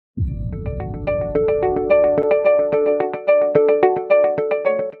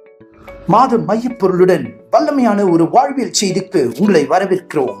மாத மையப்பொருளுடன் வல்லமையான ஒரு வாழ்வியல் செய்திக்கு உங்களை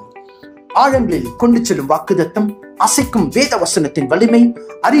வரவேற்கிறோம். ஆழங்களில் கொண்டு செல்லும் வாக்குதத்தம், அசைக்கும் வேத வசனத்தின் வலிமை,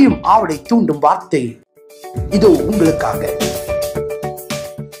 அறியும் ஆவலை தூண்டும் வார்த்தை இதோ உங்களுக்காக.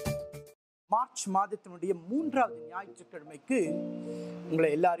 மார்ச் மாதத்தினுடைய 3வது ஞாயிற்றுக்கிழமைக்கு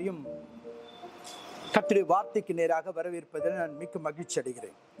உங்களை எல்லாரையும் கர்த்தருடைய வார்த்தைக்கு நேராக வரவேற்பதில் நான் மிக்க மகிழ்ச்சி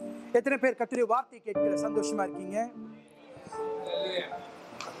அடைகிறேன். எத்தனை பேர் கர்த்தருடைய வார்த்தை கேட்கிற சந்தோஷமா இருக்கீங்க?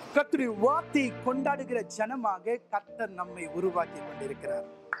 கர்த்தருடைய வார்த்தை கொண்டாடுகிற ஜனமாக கர்த்தர் நம்மை உருவாக்கி கொண்டிருக்கிறார்.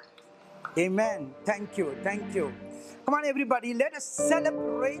 Amen. Thank you. Thank you. Come on everybody, let us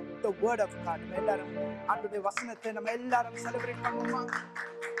celebrate the word of God. எல்லாரும் ஆண்டவருடைய வசனத்தை நம்ம எல்லாரும் செலிப்ரேட் பண்ணுவோமா?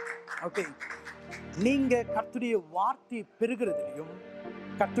 ஓகே. நீங்க கர்த்தருடைய வார்த்தை பெறுகிறதிலும்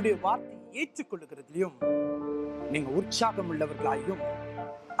கர்த்தருடைய வார்த்தை ஏற்றுக்கொள்ளுகிறதிலும் நீங்க உற்சாகம் உள்ளவர்களாயும்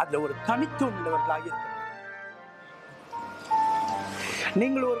அதுல ஒரு தனித்துவம் உள்ளவர்களாக இருக்க.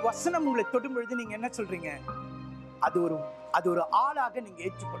 நீங்கள் ஒரு வசனம் உங்களை தொடும் பொழுது நீங்க என்ன சொல்றீங்க? அது ஒரு ஆளாக நீங்க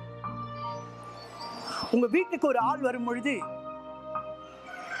ஏற்றுக்கொள்ளுங்க. உங்க வீட்டுக்கு ஒரு ஆள் வரும் பொழுது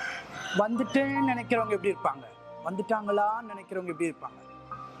வந்துட்டேன்னு நினைக்கிறவங்க எப்படி இருப்பாங்க? வந்துட்டாங்களான்னு நினைக்கிறவங்க எப்படி இருப்பாங்க?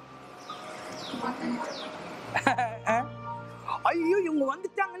 ஐயோ இவங்க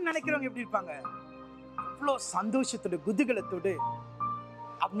வந்துட்டாங்கன்னு நினைக்கிறவங்க எப்படி இருப்பாங்க? அவ்வளவு சந்தோஷத்தோட குதூகலத்தோடு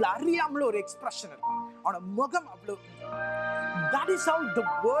அவங்கள அறியாமல ஒரு எக்ஸ்பிரஷன் இருக்கும். அவனோட முகம் அவ்வளவு. That is how the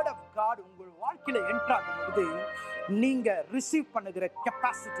word of God உங்கள் வாழ்க்கையில என்டர் ஆகும் பொழுது நீங்க ரிசீவ் பண்ணுகிற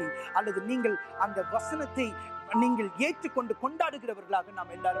கெப்பாசிட்டி அல்லது நீங்கள் அந்த வசனத்தை நீங்கள் ஏற்றுக்கொண்டு கொண்டாடுகிறவர்களாக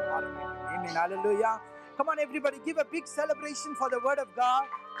நாம் எல்லாரும் மாற வேண்டும். Amen. Hallelujah. Come on everybody, give a big celebration for the word of God.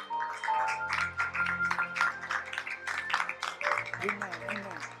 Amen.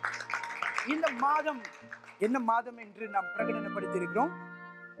 Amen. இந்த மாதம் என்ன மாதம் என்று நாம் பிரகடனப்படுத்தி இருக்கிறோம்?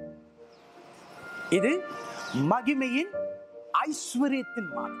 இது மகிமையின் ஐஸ்வரியத்தின்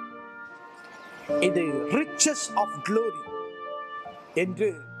மாதம். இது riches of glory என்று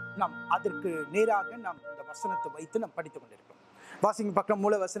நாம் அதற்கு நேராக நாம் இந்த வசனத்தை வைத்து நாம் படித்துக் கொண்டிருக்கிறோம். வாசிங்க பக்கம்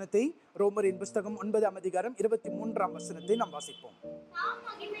மூல வசனத்தை. ரோமரின் புஸ்தகம் 9ஆம் அதிகாரம் 23ஆம் வசனத்தை நாம் வாசிப்போம்.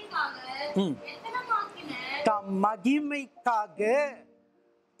 தாம் மகிமைக்காக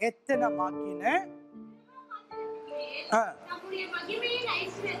எத்தனமாக்கின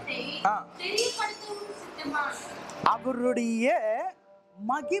அவருடைய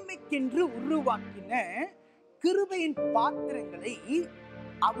மகிமைக்கென்று உருவாக்கின கிருபையின் பாத்திரங்களை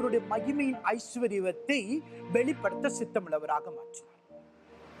அவருடைய மகிமையின் ஐஸ்வரியத்தை வெளிப்படுத்த சித்தமுள்ளவராக மாற்றினார்.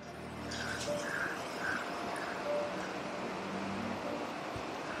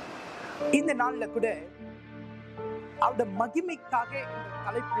 இந்த நாள்ல கூட அவருடைய மகிமைக்காக என்ற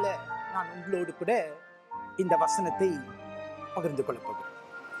தலைப்புல நான் உங்களோடு கூட இந்த வசனத்தை பகிர்ந்து கொள்ள போகிறேன்.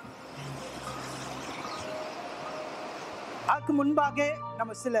 அதுக்கு முன்பாக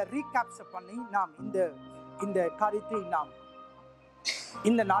நம்ம சில ரீகேப்ஸ் பண்ணி நாம் இந்த காரியத்தை நாம்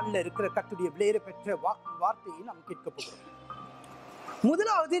இந்த நாளில் இருக்கிற கர்த்தருடைய விலையேற பெற்ற வார்த்தையை நாம் கேட்க போகிறோம்.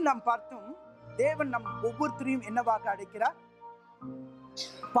 முதலாவது நாம் பார்த்தோம், தேவன் நம் ஒவ்வொருத்தரையும் என்னவாக அழைக்கிறார்?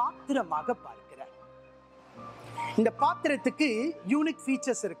 பாத்திரமாக பார்க்கிறார். இந்த பாத்திரத்துக்கு யூனிக்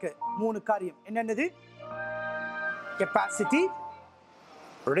ஃபீச்சர்ஸ் இருக்கு. 3 காரியம். என்னென்னது? கெப்பாசிட்டி,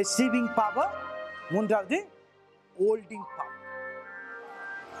 ரிசீவிங் பவர், மூன்றாவது ஹோல்டிங் பவர்.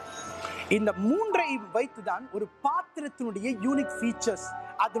 இந்த 3ஐயும் வைத்துதான் ஒரு பாத்திரத்தினுடைய யூனிக் ஃபீச்சர்ஸ்,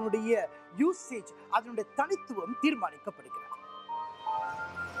 அதனுடைய யூசேஜ், அதனுடைய தனித்துவம் தீர்மானிக்கப்படுகிறது.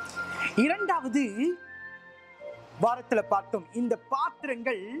 இரண்டாவது வாரத்துல பார்த்தோம், இந்த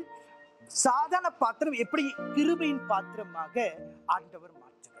பாத்திரங்கள் சாதாரண பாத்திரம் எப்படி கிருபையின் பாத்திரமாக ஆண்டவர்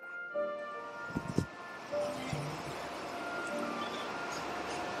மாற்றுகிறார்.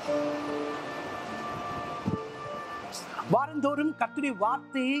 வாரந்தோறும் கர்த்தருடைய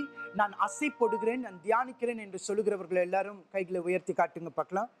வார்த்தையை நான் ஆசைப்படுகிறேன், நான் தியானிக்கிறேன் என்று சொல்லுகிறவர்கள் எல்லாரும் கைகளை உயர்த்தி காட்டுங்க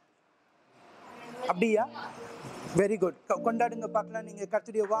பார்க்கலாம். அப்படியா? Very good. கொண்டாடுங்க பார்க்கலாம் நீங்க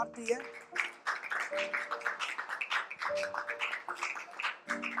கர்த்தருடைய வார்த்தையை.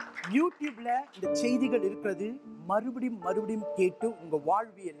 யூடியூப்ல இந்த செய்திகள் இருக்கிறது. மறுபடியும் கேட்டு உங்க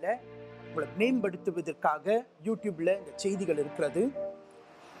வாழ்வியல்ல உங்களை மேம்படுத்துவதற்காக யூடியூப்ல இந்த செய்திகள் இருக்கிறது.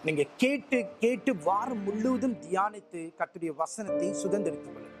 நீங்க கேட்டு வாரம் முழுவதும் தியானித்து கர்த்தருடைய வசனத்தை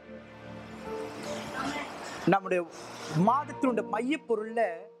சுதந்திரித்துக் கொள்ளுங்க. நம்முடைய மாதத்தினுடைய மைய பொருள்ல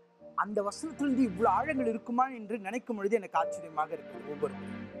அந்த வசனத்திலிருந்து இவ்வளவு ஆழங்கள் இருக்குமா என்று நினைக்கும் பொழுது எனக்கு ஆச்சரியமாக இருக்குது. ஒவ்வொரு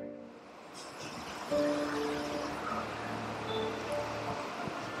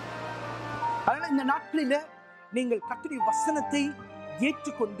அதனால இந்த நாட்களில நீங்கள் கர்த்தருடைய வசனத்தை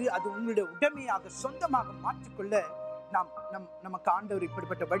ஏற்றுக்கொண்டு அது உங்களுடைய உடைமையாக சொந்தமாக மாற்றிக்கொள்ள நமக்கு ஆண்டவர்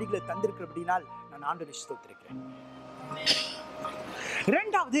இப்படிப்பட்ட வழிகளை தந்திருக்கிறபடினால் நான் ஆண்டவரை ஸ்தோத்திரிக்கிறேன்.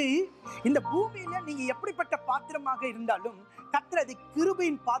 இரண்டாவது, இந்த பூமியில நீங்க எப்படிப்பட்ட பாத்திரமாக இருந்தாலும் கர்த்தர் அதை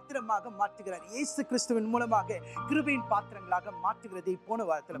கிருபையின் பாத்திரமாக மாற்றுகிறார். இயேசு கிறிஸ்துவின் மூலமாக கிருபையின் பாத்திரங்களாக மாற்றுகிறதை போன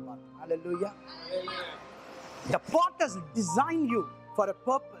வாரத்துல பார்த்தோம். ஹல்லேலூயா. The pot has designed you for a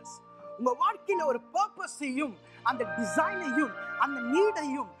purpose. உங்க வாழ்க்கையில ஒரு பர்பஸையும் அந்த டிசைனையும் அந்த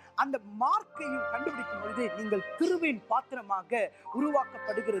நீடையும் அந்த மார்க்கையும் கண்டுபிடிக்கும் பொழுது நீங்கள் கிருபையின் பாத்திரமாக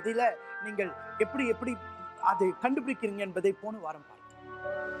உருவாக்கப்படுகிறதுல நீங்கள் எப்படி எப்படி அதை கண்டுபிடிக்கிறீங்க என்பதை போன வாரம் பார்த்தோம்.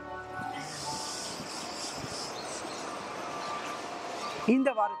 இந்த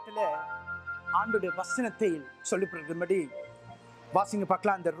வாரத்துல ஆண்டோடைய வசனத்தை சொல்லிப்படும்படி வாசிங்க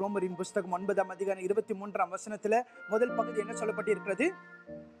பார்க்கலாம். அந்த ரோமரின் புஸ்தகம் 9ஆம் அதிகாரம் 23ஆம் வசனத்துல முதல் பகுதி என்ன சொல்லப்பட்டிருக்கிறது?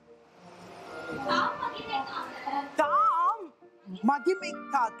 தாம்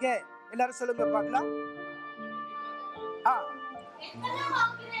மகிமைக்காக, எல்லாரும் சொல்லுங்க பார்க்கலாம்.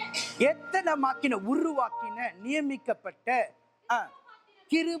 எத்தனமாக்கின உருவாக்கின நியமிக்கப்பட்ட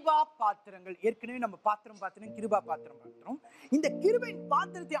கிருபா பாத்திரங்கள். ஏற்கனவே நம்ம பாத்திரம் கிருபா பாத்திரம் பார்த்தோம். இந்த கிருபையின்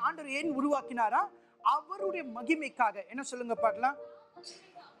பாத்திரத்தை ஆண்டவர் ஏன் உருவாக்கினாரா? அவருடைய மகிமைக்காக. என்ன சொல்லுங்க பார்க்கலாம்.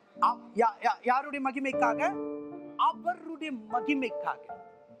 யாருடைய மகிமைக்காக? அவருடைய மகிமைக்காக.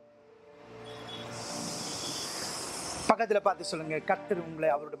 பக்கத்துல பார்த்து சொல்லுங்க, கர்த்தர் உங்களை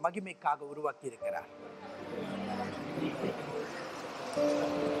அவருடைய மகிமைக்காக உருவாக்கி இருக்கிறார்.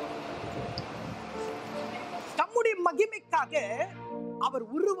 தம்முடைய மகிமைக்காக அவர்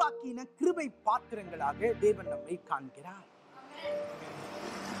உருவாக்கின கிருபை பாத்திரங்களாக தேவன் நம்மை காண்கிறார்.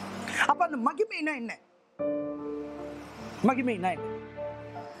 அப்ப அந்த மகிமைனா என்ன? மகிமைனா என்ன?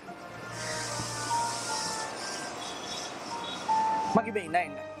 மகிமைனா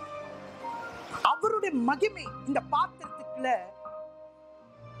என்ன? அவருடைய மகிமை இந்த பாத்திரத்துக்குள்ள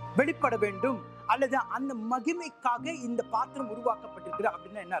வெளிப்பட வேண்டும், அல்லது அந்த மகிமைக்காக இந்த பாத்திரம் உருவாக்கப்பட்டிருக்கிறது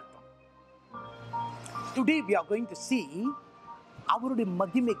அப்படின்னா என்ன அர்த்தம்? Today we are going to see அவருடைய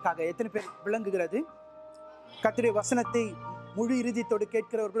மகிமைக்காக. எத்தனை பேர் விளங்குகிறது? கர்த்தருடைய வசனத்தை முழு இறுதியத்தோடு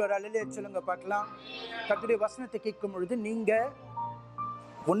கேட்கிறவர்கள் ஒரு அல்லேலூயா சொல்லுங்க பார்க்கலாம். கர்த்தருடைய வசனத்தை கேட்கும் பொழுது நீங்க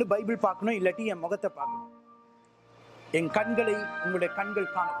ஒண்ணு பைபிள் பார்க்கணும், இல்லாட்டி என் முகத்தை பார்க்கணும். என் கண்களை உங்களுடைய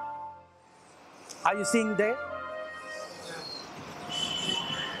கண்கள் காணணும். Are you seeing there?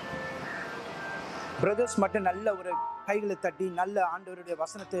 Brothers மட்டும் நல்ல ஒரு கைகளை தட்டி நல்ல ஆண்டவருடைய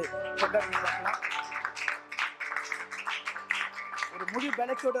வசனத்தை கொண்டாடுங்க பார்க்கலாம். ஒரு முழு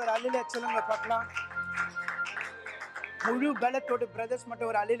பலத்தோட ஒரு அல்லேலூயா சொல்லுங்க பார்க்கலாம். முழு பலத்தோடு பிரதர்ஸ் மட்டும்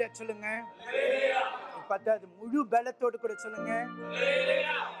ஒரு அல்லேலூயா சொல்லுங்க. பத்தாவது முழு பலத்தோடு கூட சொல்லுங்க.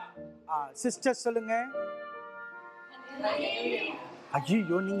 சிஸ்டர் சொல்லுங்க.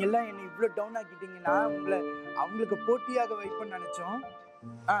 ஐயோ, நீங்க எல்லாம் என்ன இவ்வளவு டவுன் ஆக்கிட்டீங்கன்னா உங்களை அவங்களுக்கு போட்டியாக வைப்பேன்னு நினைச்சோம்.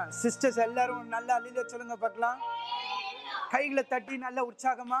 சிஸ்டர்ஸ் எல்லாரும் நல்லா அல்லேலூயா சொல்லுங்க பார்க்கலாம். கைகளை தட்டி நல்ல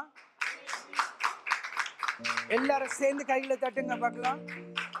உற்சாகமா எல்லாரும் சேர்ந்து கைகளை தட்டுங்க பார்க்கலாம்.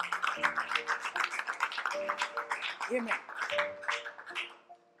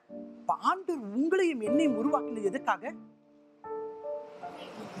 ஆண்டவர் உங்களையும் என்னையும் உருவாக்கினது எதுக்காக?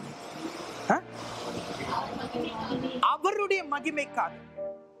 அவருடைய மகிமைக்காக.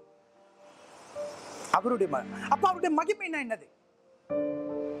 அவருடைய அப்ப அவருடைய மகிமைனா என்னது?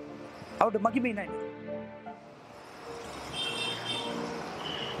 அவருடைய மகிமைனா என்னது?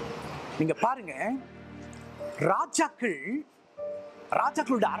 நீங்க பாருங்க,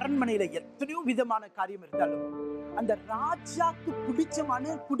 ராஜாக்களுடைய அரண்மனையில எத்தனையோ விதமான காரியம் இருந்தாலும் அந்த ராஜாக்கு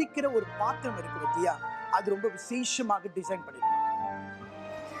பிடிச்சமான குடிக்கிற ஒரு பாத்திரம் இருக்கு பத்தியா, அது ரொம்ப விசேஷமாக டிசைன் பண்ணிருக்காங்க.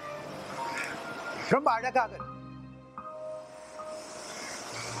 ரொம்ப அழகாக.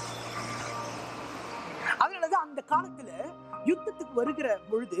 அதனாலதான் அந்த காலத்துல யுத்தத்துக்கு வருகிற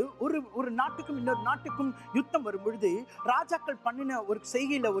பொழுது ஒரு நாட்டுக்கும் இன்னொரு நாட்டுக்கும் யுத்தம் வரும் பொழுது ராஜாக்கள் பண்ணின ஒரு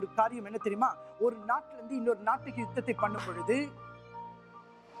செய்கையில ஒரு காரியம் என்ன தெரியுமா? ஒரு நாட்டுல இருந்து இன்னொரு நாட்டுக்கு யுத்தத்தை பண்ணும் பொழுது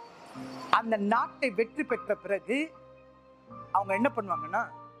அந்த நாட்டை வெற்றி பெற்ற பிறகு அவங்க என்ன பண்ணுவாங்கன்னா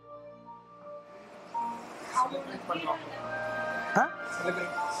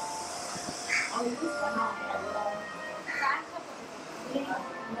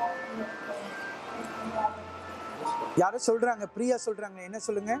யாரும் சொல்றாங்க, பிரியா சொல்றாங்க, என்ன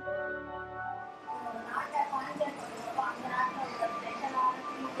சொல்லுங்க?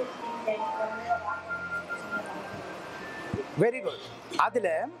 Very good. அதுல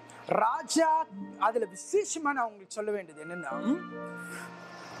விசேஷமா நான் உங்களுக்கு சொல்ல வேண்டியது என்னன்னா,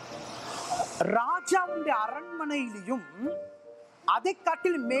 ராஜாவுடைய அரண்மனையிலையும் அதை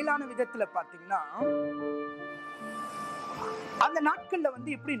காட்டிலும் மேலான விதத்துல பாத்தீங்கன்னா அந்த நாட்கள்ல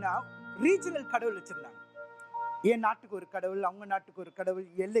எப்படின்னா ரீஜனல் கடவுள் வச்சிருந்தாங்க. என் நாட்டுக்கு ஒரு கடவுள், அவங்க நாட்டுக்கு ஒரு கடவுள்,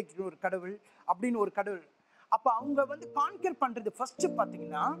 எல்லைக்கு ஒரு கடவுள் அப்படின்னு ஒரு கடவுள். அப்ப அவங்க கான்கர் பண்றது ஃபர்ஸ்ட்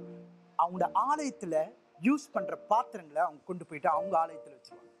பாத்தீங்கன்னா அவங்களோட ஆலயத்துல யூஸ் பண்ற பாத்திரங்களை அவங்க கொண்டு போயிட்டு அவங்க ஆலயத்தில்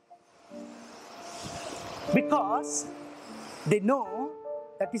வச்சிருவாங்க. Because they know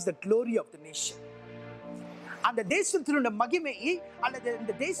that is the glory of the nation. அந்த தேசத்தினுடைய மகிமை அல்லது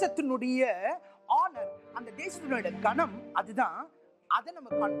இந்த தேசத்தினுடைய ஆனர், அந்த தேசத்தினுடைய கனம், அதுதான். அதை நம்ம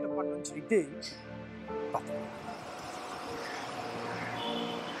கான்கர் பண்ணணும்னு சொல்லிட்டு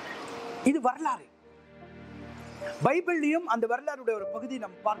இது வரலாறு. பைபிள்லயும் அந்த வரலாறுடைய ஒரு பகுதி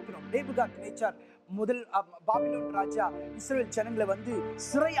நம்ம பார்க்கிறோம். நேபுகாத்நேச்சார் முதல் பாபிலோன் ராஜா இஸ்ரவேல் ஜனங்களை வந்து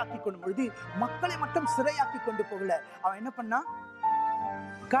சிறையாக்கி கொண்டு பொழுது மக்களை மட்டும் சிறையாக்கி கொண்டு போகல. அவன் என்ன பண்ணா,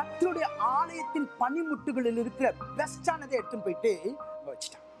 கர்த்தருடைய ஆலயத்தின் பனிமுட்டுகளில் இருக்கிற பெஸ்டானதை எடுத்துன்னு போயிட்டு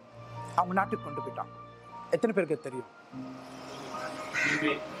வச்சுட்டான். அவங்க நாட்டுக்கு கொண்டு போயிட்டான். எத்தனை பேருக்கு தெரியும்?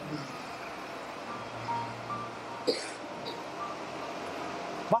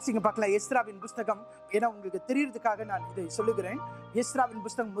 வாசிங்க பார்க்கலாம். எஸ்ராவின் புஸ்தகம், ஏன்னா உங்களுக்கு தெரியறதுக்காக நான் இதை சொல்லுகிறேன். எஸ்ராவின்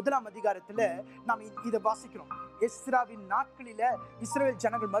புஸ்தகம் 1ஆம் அதிகாரத்துல நாம் இதை வாசிக்கிறோம். எஸ்ராவின் நாட்களில இஸ்ரவேல்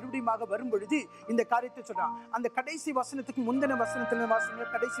ஜனங்கள் மறுபடியும் வரும் பொழுது இந்த காரியத்தை சொல்றான். அந்த கடைசி வசனத்துக்கு முந்தின வசனத்துல வாசிங்க,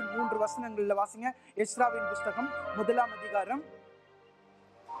 கடைசி 3 வசனங்கள்ல வாசிங்க. எஸ்ராவின் புஸ்தகம் 1ஆம் அதிகாரம்,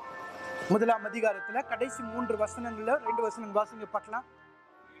 1ஆம் அதிகாரத்துல கடைசி 3 வசனங்கள்ல 2 வசனங்கள் வாசிங்க பார்க்கலாம்.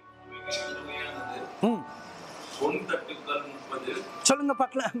 சொல்லுங்க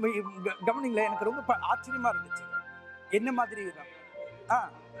பார்க்கலாம். கவனிங்களே, எனக்கு ரொம்ப ஆச்சரியமா இருந்துச்சு. என்ன மாதிரி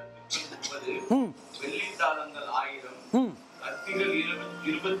வெள்ளித்தாளங்கள் 1000, கத்திகள்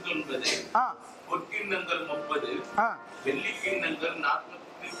 29, பொற்கிண்ணங்கள் 30, வெள்ளிக்கிண்ணங்கள்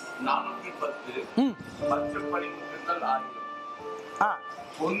 410, பச்சை பனிமுட்டுகள் 1000,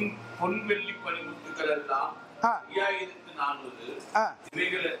 பொன் வெள்ளி பனிமுட்டுகள் எல்லாம் 5400.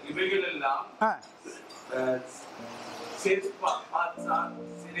 இவைகள் எல்லாம்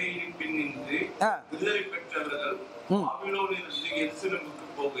சிறையின் பின்னின்று விடுதலை பெற்றவர்கள் பாபிலோனிலிருந்து எருசலேமுக்கு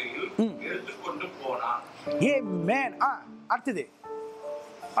போகையில் எடுத்துக்கொண்டு போனான். ஆமென். அடுத்தது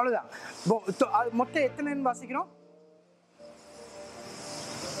அவ்வளவுதான். மொத்தம் எத்தனைன்னு வாசிக்கிறோம்?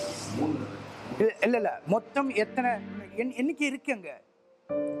 இல்ல மொத்தம் எத்தனை எண்ணிக்கை இருக்குங்க?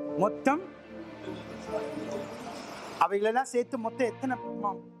 மொத்தம் அவைகளெல்லாம் சேர்த்து மொத்தம் எத்தனை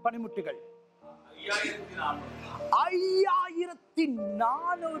பனிமுட்டுகள்?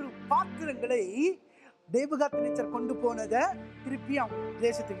 5400 பாத்திரங்களை நேபுகாத்நேச்சர் கொண்டு போனதை திருப்பி அவங்க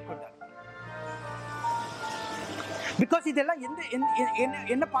தேசத்துக்கு கொண்டார். பிகாஸ் இதெல்லாம்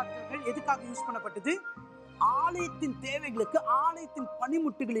என்ன பாத்திரங்கள் எதுக்காக யூஸ் பண்ணப்பட்டது? ஆலயத்தின் தேவைகளுக்கு, ஆலயத்தின்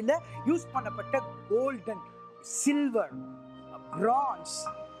பனிமுட்டுகளில் யூஸ் பண்ணப்பட்ட கோல்டன், சில்வர், பிரான்ஸ்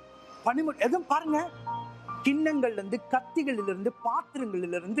பனிமுட்டு எதுவும் பாருங்க. கிண்ணங்கள்ல இருந்து, கத்திகளிலிருந்து,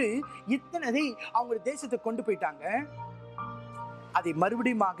 பாத்திரங்களிலிருந்து இத்தனை அவங்க தேசத்துக்கு கொண்டு போயிட்டாங்க. அதை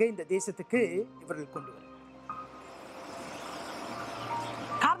மறுபடியும் இந்த தேசத்துக்கு இவர்கள் கொண்டு வர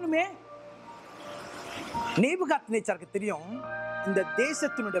காரணமே நேபுகாத்நேச்சாருக்கு தெரியும் இந்த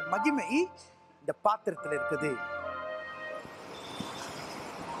தேசத்தினுடைய மகிமை இந்த பாத்திரத்தில் இருக்குது.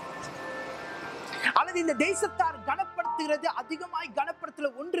 அல்லது இந்த தேசத்தார் கனப்படுத்துகிறது, அதிகமாய் கனப்படுத்தல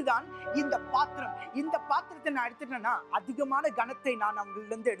ஒன்றுதான் இந்த பாத்திரம். இந்த பாத்திரத்தை நான் எடுத்துட்டேன்னா அதிகமான கனத்தை நான்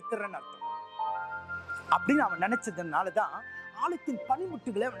அவங்களில இருந்து எடுத்துறேன்னு அர்த்தம். அப்படின்னு அவன் நினைச்சதுனாலதான் ஆலயத்தின்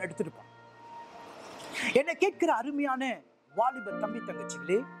பனிமுட்டுகளை அவன் எடுத்துருப்பான். என்னை கேட்கிற அருமையான வாலிப தம்பி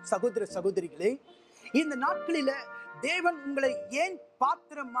தங்கச்சிகளே, சகோதர சகோதரிகளே, இந்த நாட்களில தேவன் உங்களை ஏன்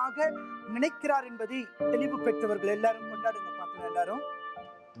பாத்திரமாக நினைக்கிறார் என்பதை தெளிவு பெற்றவர்கள் எல்லாரும் கொண்டாடுங்க பார்க்கலாம். எல்லாரும்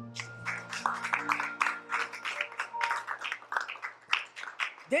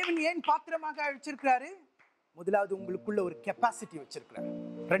தேவன் ஏன் பாத்திரமாக வச்சிருக்கிறாரு? முதலாவது உங்களுக்குள்ள ஒரு கெப்பாசிட்டி வச்சிருக்கிறார்.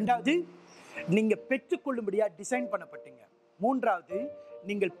 ரெண்டாவது, நீங்க பெற்றுக்கொள்ளும்படியா டிசைன் பண்ணப்பட்டீங்க. மூன்றாவது,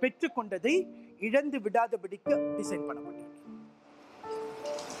 நீங்கள் பெற்றுக்கொண்டதை இழந்து விடாதபடிக்கு டிசைன் பண்ணப்பட்டீங்க.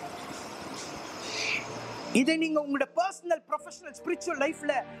 இதை நீங்க உங்களோட பர்சனல், ப்ரொஃபஷனல், ஸ்பிரிச்சுவல்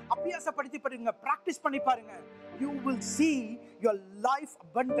லைஃப்ல அபியாசப்படுத்தி பாருங்க, பிராக்டிஸ் பண்ணி பாருங்க. You will see your life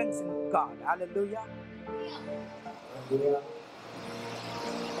abundance in God. Hallelujah.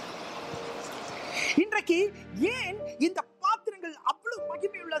 இன்றைக்கு ஏன் இந்த பாத்திரங்கள் அவ்வளவு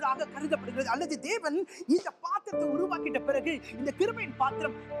மகிமை உள்ளதாக கருதப்படுகிறது? அல்லது தேவன் இந்த பாத்திரத்தை உருவாக்கிட்ட பிறகு இந்த கிருபையின்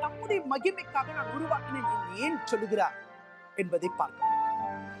பாத்திரம் நம்முடைய மகிமைக்காக நான் உருவாக்கினேன் ஏன் சொல்லுகிறார் என்பதை பார்க்க.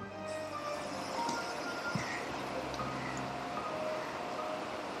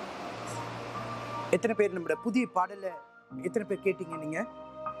 எத்தனை பேர் நம்முடைய புதிய பாடல எத்தனை பேர் கேட்டீங்க? நீங்க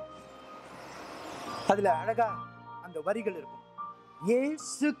அதுல அழகா அந்த வரிகள் இருக்கும்.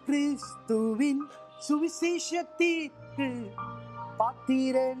 இயேசு கிறிஸ்துவின் சுவிசேஷத்திற்கு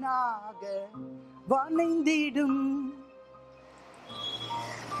பாத்திரனாக வணைந்திடும்.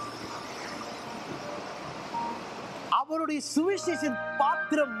 அவருடைய சுவிசேஷ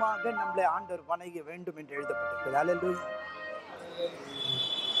பாத்திரமாக நம்மளை ஆண்டவர் வணங்க வேண்டும் என்று எழுதப்பட்டிருக்கிறது. ஹல்லேலூயா.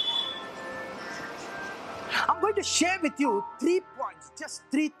 I'm going to share with you 3 points, just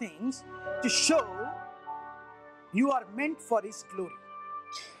 3 things to show you are meant for His glory.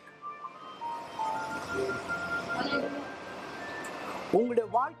 உங்களுடைய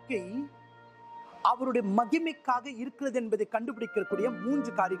வாழ்க்கை அவருடைய மகிமைக்காக இருக்கிறது என்பதை கண்டுபிடிக்கக்கூடிய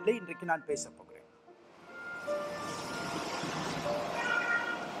 3 காரியங்களை இன்றைக்கு நான் பேச போகிறேன்.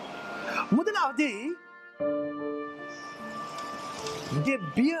 முதலாவது, they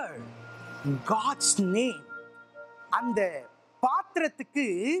bear God's name. அந்த பாத்திரத்துக்கு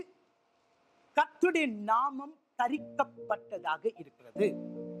கர்த்தருடைய நாமம் தரிக்கப்பட்டதாக இருக்கிறது.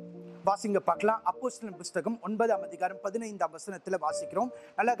 வாசிங்க பார்க்கலாம். அப்போஸ்தலர் புத்தகம் 9ஆம் அதிகாரம் 15ஆம் வசனத்துல வாசிக்கிறோம்.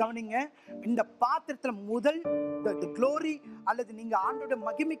 நல்லா கவனிங்க. இந்த பாத்திரத்துல முதல் glory அல்லது நீங்க ஆண்டோட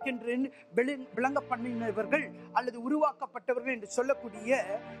மகிமைக்கென்று விளங்க பண்ணினவர்கள் அல்லது உருவாக்கப்பட்டவர்கள் என்று சொல்லக்கூடிய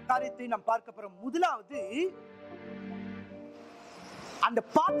காரியத்தை நாம் பார்க்க போறோம். முதலாவது, அந்த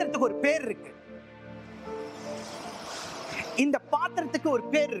பாத்திரத்துக்கு ஒரு பேர் இருக்கு. இந்த பாத்திரத்துக்கு ஒரு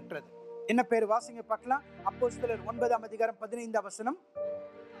பேர் இருக்கிறது. என்ன பேர்? வாசிங்க பார்க்கலாம். அப்போஸ்தலர் 9ஆம் அதிகாரம் 15ஆம் வசனம்.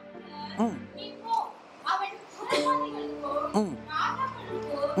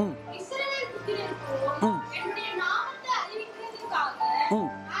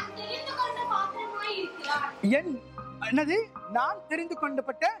 என்னது? நான் தெரிந்து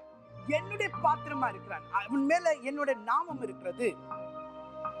கொண்டப்பட்ட என்னுடைய பாத்திரமா இருக்கிறான். அவன் மேல என்னுடைய நாமம் இருக்கிறது.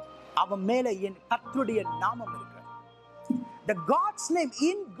 அவன் மேல என் கர்த்தருடைய நாமம் இருக்கிறது. The God's name,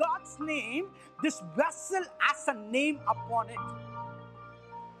 in God's name, this vessel has a name upon it.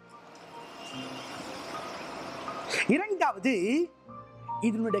 இரண்டாவது,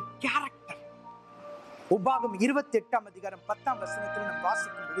 இதனுடைய கேரக்டர். உபாகம் 28ஆம் அதிகாரம் 10ஆம் வசனத்தில் நாம்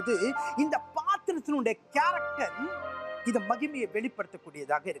வாசிக்கும் பொழுது இந்த பாத்திரத்தினுடைய கேரக்டர் இந்த மகிமையை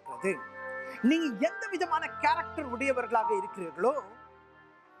வெளிப்படுத்தக்கூடியதாக இருக்கிறது. நீங்க எந்த விதமான கேரக்டர் உடையவர்களாக இருக்கிறீர்களோ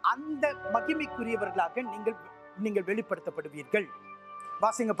அந்த மகிமைக்குரியவர்களாக நீங்கள் வெளிப்படுத்தப்படுவீர்கள்.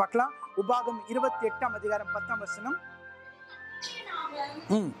 வாசிங்க பார்க்கலாம். உபாகம் 28ஆம் அதிகாரம் 10ஆம் வசனம்.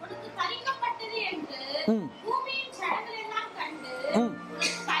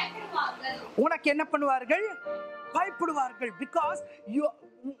 உனக்கு என்ன பண்ணுவார்கள்? பயப்படுவார்கள். பிகாஸ்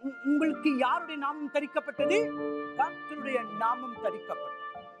உங்களுக்கு யாருடைய நாமம் தரிக்கப்பட்டது? கர்த்தருடைய நாமம் தரிக்கப்பட்டது.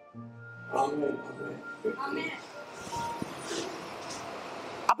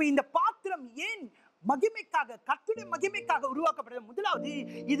 அப்ப இந்த பாத்திரம் ஏன் மகிமைக்காக, கர்த்தருடைய மகிமைக்காக உருவாக்கப்பட்டது? முதலாவது,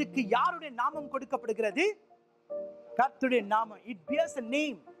 இதுக்கு யாருடைய நாமம் கொடுக்கப்படுகிறது? கர்த்தருடைய நாமம். It bears a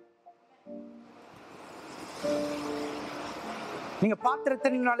name. நீங்க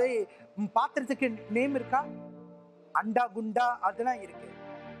பாத்திரத்தினாலே பாத்திரத்துக்கு நேம் இருக்கா? அண்டா குண்டா அதெல்லாம் இருக்கு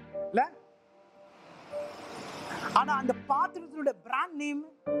இல்ல? ஆனா அந்த பாத்திரத்தினுடைய பிராண்ட் நேம்,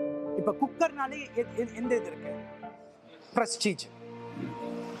 இப்ப குக்கர்னாலே எந்த இது இருக்கு? பிரஸ்டீஜ்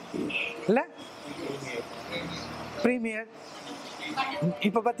இல்ல? பிரீமியர்.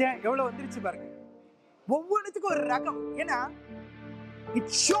 இப்ப பாத்தியா எவ்வளவு வந்துருச்சு பாருங்க. ஒவ்வொன்றுத்துக்கும் ஒரு ரகம். ஏன்னா it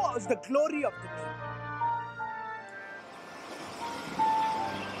shows the glory of the name.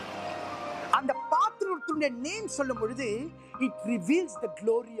 அந்த பாத்திரத்துடைய நேம் சொல்லும் பொழுது it reveals the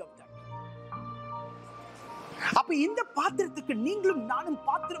glory of that. அப்ப இந்த பாத்திரத்துக்கு நீங்களும் நானும்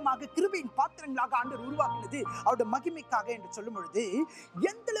பாத்திரமாக, கிருபையின் பாத்திரங்களாக ஆண்டவர் உருவாக்கினது அவருடைய மகிமைக்காக என்று சொல்லும் பொழுது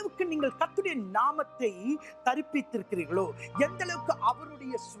எந்த அளவுக்கு நீங்கள் கர்த்தருடைய நாமத்தை தரிப்பித்திருக்கிறீர்களோ, எந்த அளவுக்கு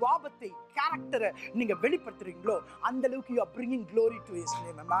அவருடைய சுவாபத்தை, கேரக்டரை நீங்க வெளிப்படுத்துறீங்களோ அந்த அளவுக்கு you are bringing glory to his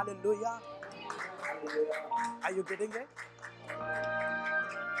name. Hallelujah. Are you getting it?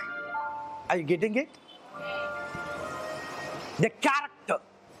 Are you getting it? The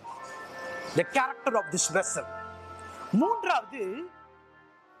character of this vessel. மூன்றாவது,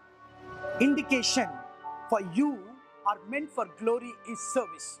 indication for you are meant for glory is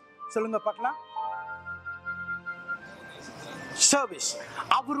service. சொல்லுங்க பார்க்கலாம். சர்வீஸ்.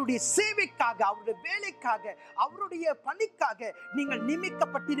 அவருடைய சேவைக்காக, அவருடைய வேலைக்காக, அவருடைய பணிக்காக நீங்கள்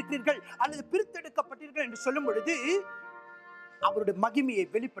நியமிக்கப்பட்டிருக்கிறீர்கள் அல்லது பிரித்தெடுக்கப்பட்டீர்கள் என்று சொல்லும் பொழுது அவருடைய மகிமையை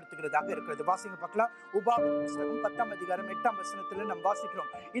வெளிப்படுத்துகிறதாக இருக்கிறது. வாசிங்க பார்க்கலாம். உபாகம் புத்தகம் 10ஆம் அதிகாரம் 8ஆம் வசனத்தில் நாம்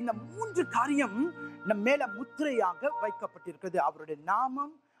வாசிக்கிறோம். இந்த 3 காரியம் நம் மேல முத்திரையாக வைக்கப்பட்டிருக்கிறது. அவருடைய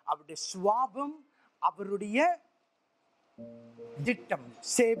நாமம், அவருடைய சுவாபம், அவருடைய திட்டம்,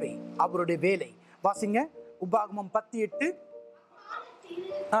 சேவை, அவருடைய வேலை. வாசிங்க உபாகமம் 10:8.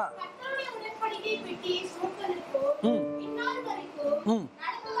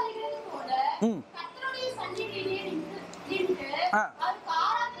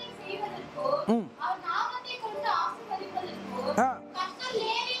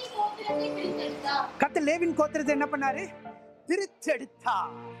 கர்த்தர் லேவியின் கோத்திரத்தை என்ன பண்ணாரு?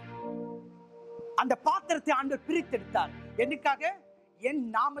 பிரித்தெடுத்தார். அந்த பாத்திரத்தை ஆண்டவர் பிரித்தெடுத்தார். என்னைக்காக? என்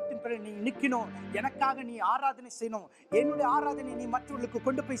நாமத்தின் பிறகு நீ நிக்கணும், எனக்காக நீ ஆராதனை செய்யணும், என்னுடைய ஆராதனை நீ மற்றவர்களுக்கு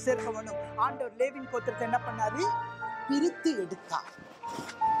கொண்டு போய் சேர்க்க வேணும். ஆண்டவர் லேவின் கோத்திரத்தை என்ன பண்ணாரு? பிரித்து எடுத்தார்.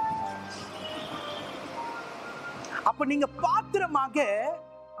 அப்ப நீங்க பாத்திரமாக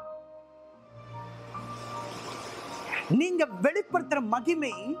நீங்க வெளிப்படுத்துற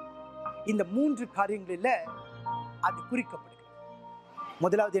மகிமை இந்த 3 காரியங்களில் அது குறிக்கப்படுகிறது.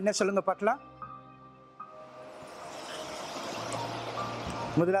 முதலாவது என்ன சொல்லுங்க பார்க்கலாம்.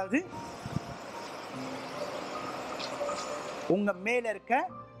 முதலாவது, உங்க மேல இருக்க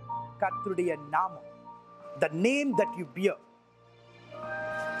கர்த்தருடைய நாமம், the name that you bear.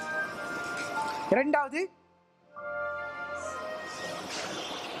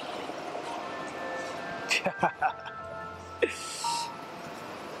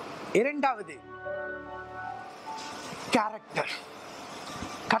 இரண்டாவது, கேரக்டர்,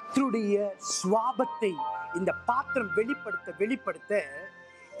 கர்த்தருடைய சுவாபத்தை இந்த பாத்திரம் வெளிப்படுத்த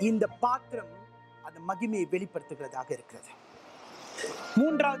இந்த பாத்திரம் அந்த மகிமையை வெளிப்படுத்துகிறதாக இருக்கிறது.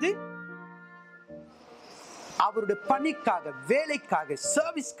 மூன்றாவது, அவருடைய பணிக்காக, வேலைக்காக,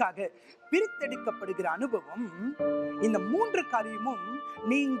 சர்வீஸ்க்காக பிரித்தெடுக்கப்படுகிற அனுபவம். இந்த 3 காரியமும்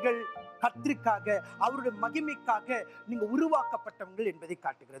நீங்கள் கர்த்தருக்காக, அவருடைய மகிமைக்காக நீங்க உருவாக்கப்பட்டவர்கள் என்பதை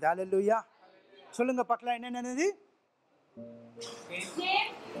காட்டுகிறது. அல்லேலூயா. சொல்லுங்க பார்க்கலாம், என்னென்னது?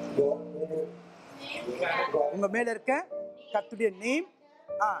 உங்க மேல இருக்க கர்த்தருடைய நேம்,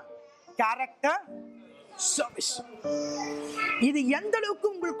 கேரக்டர், சர்வீஸ். இது எந்த அளவுக்கு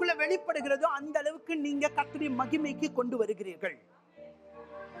உங்களுக்குள்ள வெளிப்படுகிறதோ அந்த அளவுக்கு நீங்க கர்த்தருடைய மகிமைக்கு கொண்டு வருகிறீர்கள்.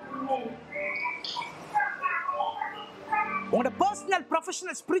 உங்களோட பர்சனல்,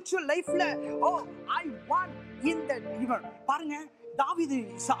 ப்ரொஃபஷனல், ஸ்பிரிச்சுவல் லைஃப்ல ஐ வாண்ட் இந்த இவன் பாருங்க. தாவீது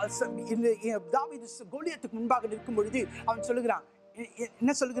கோலியாத்துக்கு முன்பாக நிற்கும் பொழுது அவன் சொல்லுகிறான்,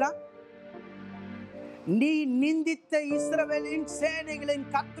 என்ன சொல்லுகிறான்? நீ நிந்தித்த இஸ்ரவேலின் சேனைகளின்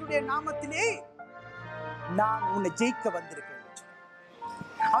கர்த்தருடைய நாமத்திலே நான் உன்னை ஜெயிக்க வந்திருக்கிறேன்.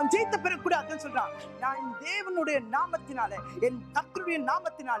 அவன் ஜெயித்த பிறகு கூட அதான் சொல்றான், நான் தேவனுடைய நாமத்தினால, என் கர்த்தருடைய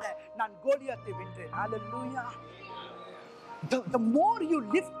நாமத்தினால நான் கோலியாத்தை வென்றேன். ஹல்லேலூயா. The more you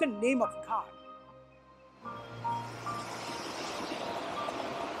lift the name of God,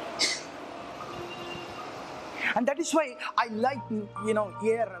 and that is why I like,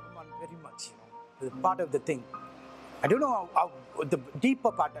 A.R. Rahman very much. Part of the thing. I don't know how the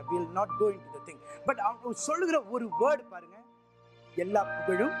deeper part, I will not go into the thing. But சொல்லுகிற ஒரு word பாருங்க, எல்லா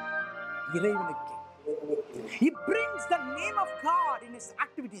புகழும் இறைவனுக்கே. He brings the name of God in his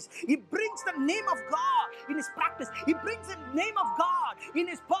activities. He brings the name of God in his practice. He brings the name of God in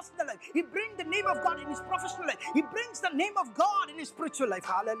his personal life. He brings the name of God in his professional life. He brings the name of God in his spiritual life.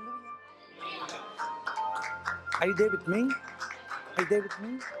 Hallelujah. Are you there with me? Are you there with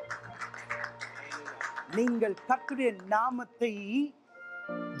me? நீங்கள் கர்த்தருடைய நாமத்தை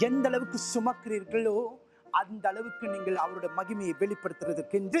எந்த அளவுக்கு சுமக்கிறீர்களோ அந்த அளவுக்கு நீங்கள் அவருடைய மகிமையை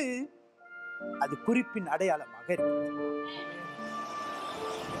வெளிப்படுத்துறதுக்கென்று அது குறிப்பின் அடையாளமாக இருக்கிறது.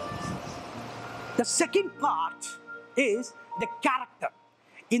 The second part is the character.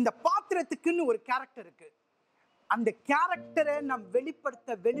 இந்த பாத்திரத்துக்குன்னு ஒரு கேரக்டர் இருக்கு. அந்த கேரக்டரை நாம் வெளிப்படுத்த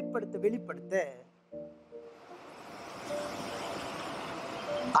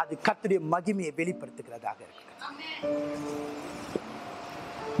அது கர்த்தருடைய மகிமையை வெளிப்படுத்துகிறதாக இருக்கு.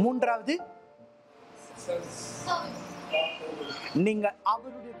 மூன்றாவது, நீங்க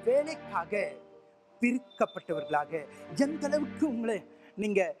அவருடைய வேலைக்காக பிரிக்கப்பட்டவர்களாக எந்த அளவுக்கு உங்களை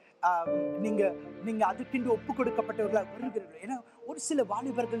நீங்க அதுக்கென்று ஒப்பு கொடுக்கப்பட்டவர்களாக வருகிறீர்கள். ஏன்னா ஒரு சில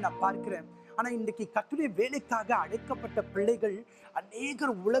வாலிபர்கள் நான் பார்க்கிறேன், ஆனா இன்றைக்கு கர்த்தருடைய வேலைக்காக அழைக்கப்பட்ட பிள்ளைகள்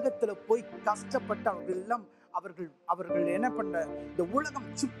அநேகர் உலகத்துல போய் கஷ்டப்பட்டு அவர்கள் என்ன பண்ண, இந்த உலகம்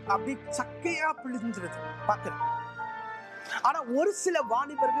அப்படி சக்கையா பிழிஞ்சிருது பார்க்கிறேன். ஆனா ஒரு சில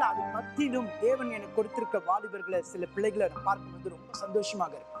வாலிபர்கள் அது மத்தியிலும் தேவன் எனக்கு கொடுத்திருக்க வாலிபர்களை, சில பிள்ளைகளை பார்க்கும்போது ரொம்ப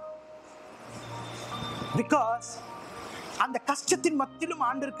சந்தோஷமாக இருக்கு. பிகாஸ் அந்த கஷ்டத்தின் மத்தியிலும்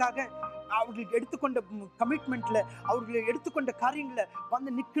ஆண்டவருக்காக அவர்களுக்கு எடுத்துக்கொண்ட கமிட்மெண்ட்ல, அவர்கள் எடுத்துக்கொண்ட காரியங்களை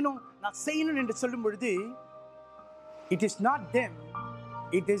வந்து நிக்கணும், நான் செய்யணும் என்று சொல்லும் பொழுது, it is not them,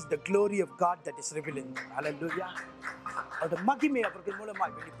 it is the glory of God that is revealing. Hallelujah. அந்த மகிமை அவர்கள்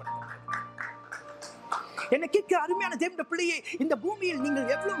மூலமாக வெளிப்படுத்தும். என்னை கேட்கிற அருமையான தேவனுடைய பிள்ளையே, இந்த பூமியில்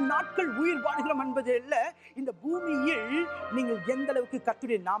நீங்கள் எவ்வளவு நாட்கள் உயிர் வாழ்கிறோம் என்பது அல்ல, இந்த பூமியில் நீங்கள் எந்த அளவுக்கு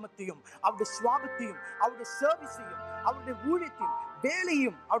கர்த்தருடைய நாமத்தையும், அவருடைய சுவாபத்தையும், அவருடைய சர்வீஸையும், அவருடைய ஊழியத்தையும்,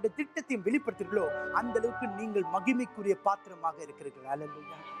 வேலையும், அவருடைய திட்டத்தையும் வெளிப்படுத்துகிறீர்களோ அந்த அளவுக்கு நீங்கள் மகிமைக்குரிய பாத்திரமாக இருக்கிறீர்கள்.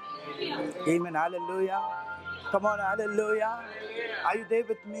 ஹல்லேலூயா. ஆமென். ஹல்லேலூயா. Come on, hallelujah. Are you there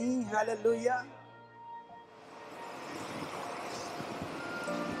with me? Hallelujah.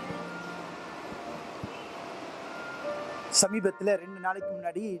 சமீபத்தில் 2 நாளைக்கு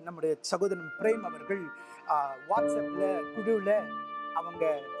முன்னாடி நம்முடைய சகோதரன் பிரேம் அவர்கள் வாட்ஸ்அப்ல குழுவில் அவங்க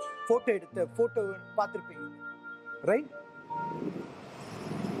போட்டோ பார்த்துருப்பீங்க, ரைட்?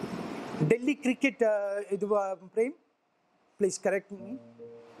 டெல்லி கிரிக்கெட் இதுவா frame? Please correct me.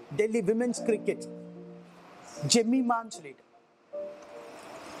 Delhi women's cricket ஜெமிமான்னு சொல்லிட்டு,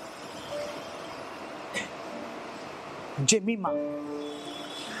 ஜெமிமா.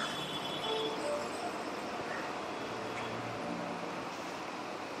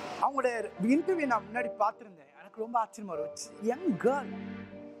 அவங்களோட இன்டர்வியூ நான் முன்னாடி பார்த்திருந்தேன். எனக்கு ரொம்ப ஆச்சரியமா இருந்துச்சு. யங் கேர்ள்,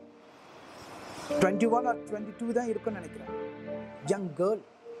 21 or 22 தான் இருக்கும்னு நினைக்கிறேன். Young girl.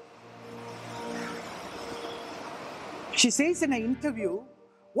 She says in an interview,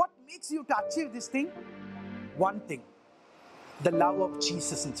 what makes you to achieve this thing? One thing, the love of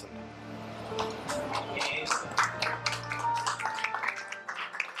Jesus ன்னு சொல்றாங்க.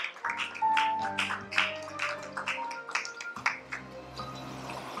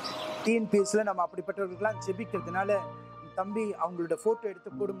 டிஎன்பிஎஸ்ல நம்ம அப்படிப்பட்டவர்களுக்கெல்லாம் ஜெபிக்கிறதுனால தம்பி அவங்களோட போட்டோ எடுத்து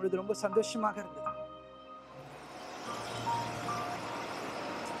போடும்பொழுது ரொம்ப சந்தோஷமாக இருந்தது.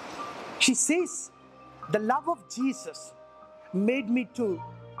 She says, the love of Jesus made me to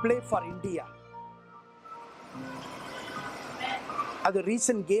play for India. அது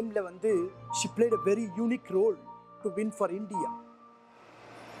ரீசன்ட் கேம்ல வந்து she played a very unique role to win for India.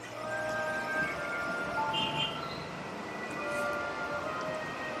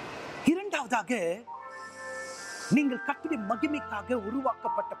 இரண்டாவதாக, நீங்கள் கர்த்தருடைய மகிமைக்காக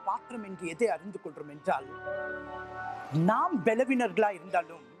உருவாக்கப்பட்ட பாத்திரம் என்று எதை அறிந்து கொள்றோம் என்றால், நாம் பலவீனர்களா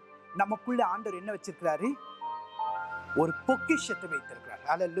இருந்தாலும் நமக்குள்ள ஆண்டவர் என்ன வச்சிருக்கிறாரு? ஒரு பொக்கிஷத்தை வைத்திருக்கிறார்.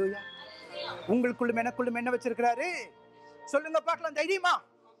 ஹல்லேலூயா. உங்களுக்குள்ளும் எனக்குள்ளும் என்ன வச்சிருக்கிறாரு? சொல்லுங்க பார்க்கலாம் தைரியமா.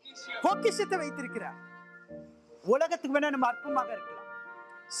 பொக்கிஷத்தை வைத்திருக்கிறார். உலகத்துக்கு வேணா நம்ம அற்பமாக இருக்கலாம்,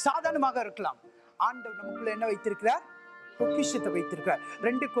 சாதாரணமாக இருக்கலாம். ஆண்டவர் நமக்குள்ள என்ன வைத்திருக்கிறார்? பொக்கிஷத்தை வைத்திருக்கிறார்.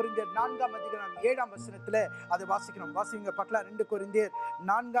 2 கொரிந்தியர் 4ஆம் அதிகாரம் 7ஆம் வசனத்துல அதை வாசிக்கிறோம். வாசிங்க பார்க்கலாம். 2 கொரிந்தியர்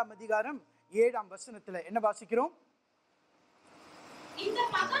 4ஆம் அதிகாரம் 7ஆம் வசனத்துல என்ன வாசிக்கிறோம்? இந்த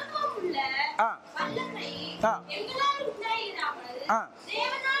மகத்துவமுள்ள வல்லமை எங்களால் உண்டாயிராமல்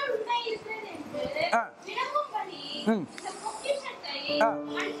தேவனால் உண்டாயிருக்கிறது என்று விளங்கும்படி இந்த பொக்கிஷத்தை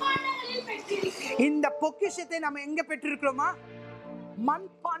மண்பாண்டங்களில் பெற்றிருக்கிறோம். இந்த பொக்கிஷத்தை நாம எங்க பெற்றிருக்கிறோமா?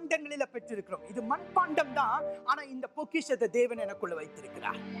 மண்பாண்டங்களில பெற்றிருக்கிறோம். இது மண்பாண்டம் தான், ஆனா இந்த பொக்கிஷத்தை தேவன் எனக்குள்ள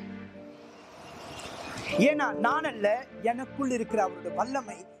வைத்திருக்கிறார். ஏன்னா நான் அல்ல, எனக்குள் இருக்கிற அவருடைய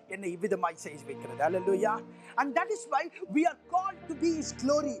வல்லமை என்னை இவ்விதமாய் செய்து வைக்கிறது. ஹல்லேலூயா. And that is why we are called to be his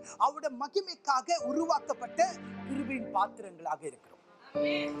glory. அவருடைய மகிமைக்காக உருவாக்கப்பட்ட கிருபையின் பாத்திரங்களாக இருக்கிறோம்.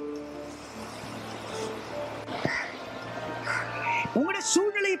 உங்களுடைய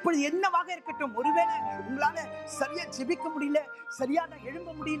சூழ்நிலை இப்பொழுது என்னவாக இருக்கட்டும், ஒருவேளை உங்களால சரியா ஜெபிக்க முடியல, சரியா நான் எழும்ப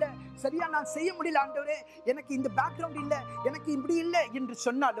முடியல, சரியா நான் செய்ய முடியல, ஆண்டவரே எனக்கு இந்த பேக்ரவுண்ட் இல்ல, எனக்கு இப்படி இல்லை என்று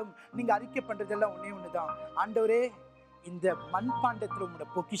சொன்னாலும் நீங்க அறிக்கை பண்றதெல்லாம் ஒண்ணே ஒண்ணுதான். ஆண்டவரே, இந்த மண்பாண்டத்துல உங்களோட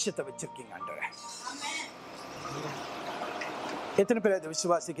பொக்கிஷத்தை வச்சிருக்கீங்க ஆண்டவரே. எத்தனை பேர் அதை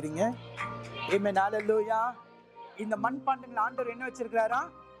விசுவாசிக்கிறீங்க? ஆமென். ஹல்லேலூயா. இந்த மண்பாண்டங்கள் ஆண்டவர் என்ன வச்சிருக்கிறாரா?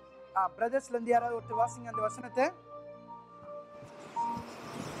 பிரதர்ஸ்ல இருந்து யாராவது ஒருத்தர் வாசிங்க அந்த வசனத்தை.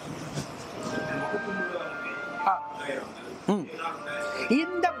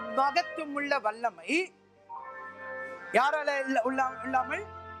 இந்த மகத்துவமுள்ள வல்லமை யாரால இல்லாமல்,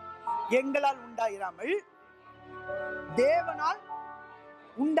 எங்களால் உண்டாயிராமல் தேவனால்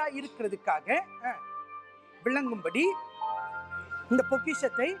உண்டாயிருக்கிறதுக்காக விளங்கும்படி இந்த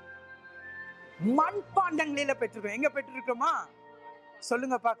பொக்கிஷத்தை மண்பாண்டங்களில பெற்றிருக்கோம். எங்க பெற்றிருக்கோமா?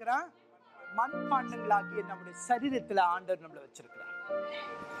 சொல்லுங்க பாக்குறேன். மண்பாண்டங்களாகிய நம்முடைய சரீரத்துல ஆண்டவர் நம்மளை வச்சிருக்கிறார்.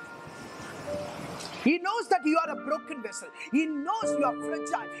 He knows that you are a broken vessel. He knows you are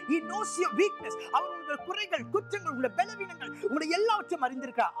fragile. He knows your weakness. அவர் உங்கள் குறைகள், குற்றங்கள், உங்கள் பலவீனங்கள், உங்களை எல்லாவற்றையும்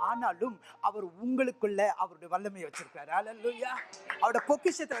அறிந்திருக்கிறார். ஆனாலும் அவர் உங்களுக்குள்ள அவருடைய வல்லமையை வச்சிருக்கிறார். ஹல்லேலூயா. அவருடைய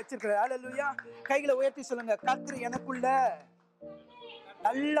பொக்கிஷத்தை வச்சிருக்கிறார். ஹல்லேலூயா. கைகளை உயர்த்தி சொல்லுங்க, கர்த்தர் எனக்குள்ள.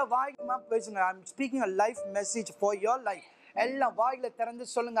 நல்ல வாய்மா பேசுங்க. I am speaking a life message for your life. எல்லாம் வாயில திறந்து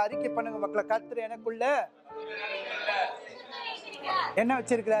சொல்லுங்க, அறிக்கை பண்ணுங்க மக்களை. கர்த்தர் எனக்குள்ள என்ன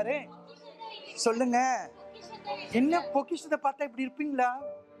வச்சிருக்கிறாரு? சொல்லுங்க. என்ன பொக்கிஷத்தை பார்த்தா இப்படி இருப்பீங்களா?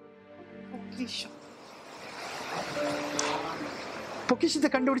 பொக்கிஷத்தை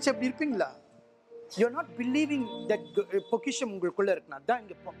கண்டுபிடிச்சா இப்படி இருப்பீங்களா? You are not believing that பொக்கிஷம் உங்களுக்குள்ள இருக்குனா தான்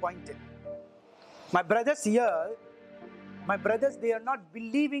இங்க point. My brothers here, my brothers, they are not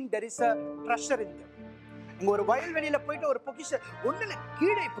believing there is a treasure in them. இங்க ஒரு வயல்வெளியில போயிட்டு ஒரு பொக்கிஷம் ஒண்ணுல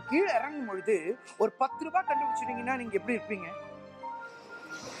கீழே இப்ப கீழே இறங்கும் பொழுது ஒரு 10 ரூபாய் கண்டுபிடிச்சிட்டீங்கன்னா நீங்க எப்படி இருப்பீங்க?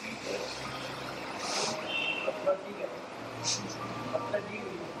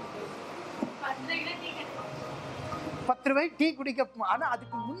 10 10 ரூபாய் டீ குடிக்க. ஆனா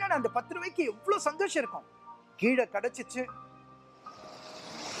அதுக்கு முன்னாடி அந்த 10 ரூபாய்க்கு எவ்வளவு சந்தோஷம் இருக்கும். கீழே கிடைச்சிச்சு.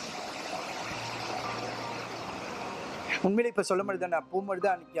 உண்மையிலே இப்ப சொல்ல முடியுதான், நான் போகும்போது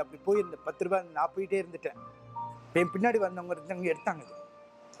தான் அன்னைக்கு அப்படி போயிருந்த 10 ரூபாய் நான் போயிட்டே இருந்துட்டேன். என் பின்னாடி வந்தவங்க இருந்தாங்க, எடுத்தாங்க.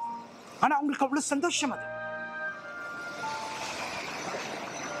 ஆனா அவங்களுக்கு அவ்வளவு சந்தோஷம். அது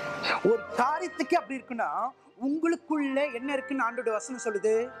ஒரு காரியத்துக்கு அப்படி இருக்குன்னா உங்களுக்குள்ள என்ன இருக்குன்னு ஆண்டோட வசனம்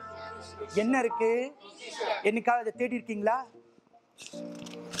சொல்லுது. என்ன இருக்கு? என்னைக்காவது அதை தேடி இருக்கீங்களா?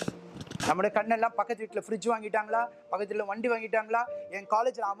 நம்மளோட கண்ணெல்லாம் பக்கத்து வீட்டுல ஃப்ரிட்ஜ் வாங்கிட்டாங்களா, பக்கத்துல வண்டி வாங்கிட்டாங்களா, என்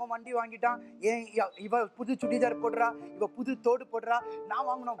காலேஜ்ல அவன் வண்டி வாங்கிட்டான், ஏன் இவ புது சுடிதார் போடுறா, இவ புது தோடு போடுறா, நான்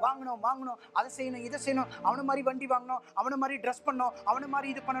வாங்கணும், அதை செய்யணும், இதை செய்யணும், அவனை மாதிரி வண்டி வாங்கணும், அவனை மாதிரி ட்ரெஸ் பண்ணணும், அவனை மாதிரி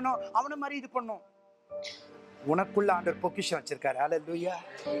இது பண்ணணும், அவனை மாதிரி இது பண்ணணும். உனக்குள்ள ஆண்டவர் பொக்கிஷம் வச்சிருக்காரு. ஹல்லேலூயா.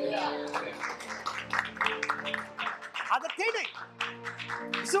 அதை தேடு,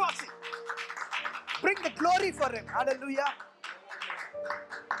 விசுவாசி. Bring the glory for him. Hallelujah.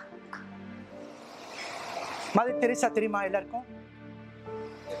 Mother Teresa தெரியுமா எல்லாருக்கும்?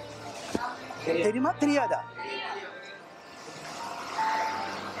 தெரியுமா தெரியாதா?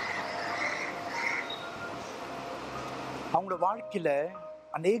 அவங்களோட வாழ்க்கையில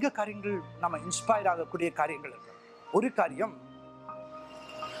அநேக காரியங்கள் நம்ம இன்ஸ்பயர் ஆகக்கூடிய காரியங்கள் இருக்கு. ஒரு காரியம்,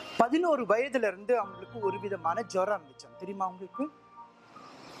 11 வயதுல இருந்து அவங்களுக்கு ஒரு விதமான ஜுரம் இருந்துச்சு. தெரியுமா உங்களுக்கு?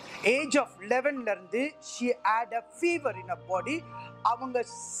 ஏஜ் ஆஃப் 11ல இருந்து she had a fever in her body. அவங்க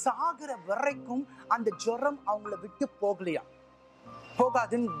சாகிற வரைக்கும் அந்த ஜுரம் அவங்கள விட்டு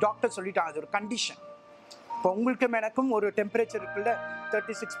போகாதுன்னு டாக்டர் சொல்லிட்டாங்க. அது ஒரு கண்டிஷன். இப்போ உங்களுக்கும் எனக்கும் ஒரு டெம்பரேச்சர் இருக்குல்ல,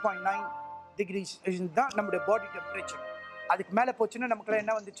 36.9 டிகிரிஸ் தான் நம்முடைய பாடி டெம்பரேச்சர். அதுக்கு மேல போச்சுன்னா நமக்குலாம்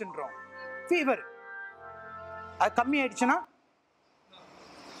என்ன வந்துச்சுன்றோம்? ஃபீவர். அது கம்மி ஆயிடுச்சுன்னா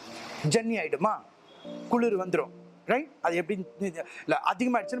ஜன்னி ஆயிடுமா, குளிர் வந்துடும், ரைட்? அது எப்படி இல்லை,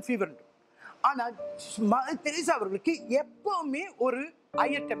 அதிகமாகிடுச்சுன்னா ஃபீவர். ஆனால் மதர் தெரேசா அவர்களுக்கு எப்பவுமே ஒரு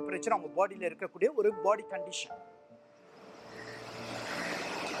ஹையர் டெம்பரேச்சர் அவங்க பாடியில் இருக்கக்கூடிய ஒரு பாடி கண்டிஷன்.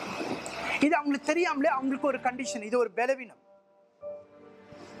 இது அவங்களுக்கு தெரியாமலே அவங்களுக்கு ஒரு கண்டிஷன், இது ஒரு பலவீனம்.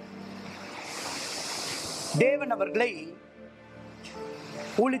 தேவன் அவர்களை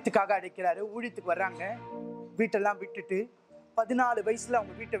ஊழியத்துக்காக அழைக்கிறாரு. ஊழியத்துக்கு வர்றாங்க, வீட்டெல்லாம் விட்டுட்டு 14 வயசுல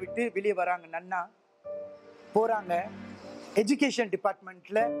அவங்க வீட்டை விட்டு வெளியே வராங்க. நன்னா போறாங்க, எஜுகேஷன்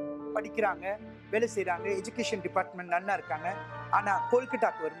டிபார்ட்மெண்ட்ல படிக்கிறாங்க, வேலை செய்யறாங்க. எஜுகேஷன் டிபார்ட்மெண்ட் நன்னா இருக்காங்க. ஆனா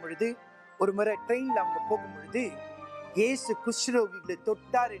கொல்கட்டாக்கு வரும் பொழுது, ஒரு முறை ட்ரெயின்ல அவங்க போகும் பொழுது, ஏசு குஷ்டரோகிகளை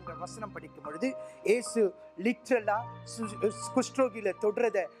தொட்டார் என்ற வசனம் படிக்கும் பொழுது, ஏசு லிட்ரலா குஷ்டரோகிகளை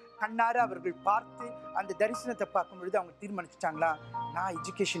தொடுறத கண்ணார அவர்கள் பார்த்து அந்த தரிசனத்தை பார்க்கும் பொழுது அவங்க தீர்மானிச்சிட்டாங்களா, நான்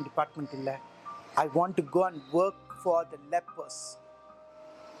எஜுகேஷன் டிபார்ட்மெண்ட் இல்லை, I want to go and work for the lepers.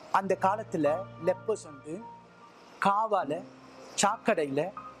 அந்த காலத்துல லெப்பர்ஸ் வந்து காவால, சாக்கடையில,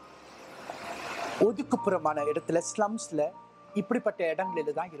 ஒதுக்குப்புறமான இடத்துல, ஸ்லம்ஸ்ல, இப்படிப்பட்ட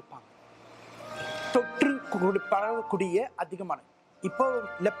இடங்களில தான் இருப்பாங்க. தொற்று பரவக்கூடிய அதிகமான. இப்போ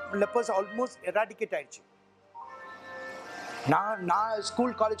லெப்பர்ஸ் ஆல்மோஸ்ட் எராடிகேட் ஆயிடுச்சு. நான்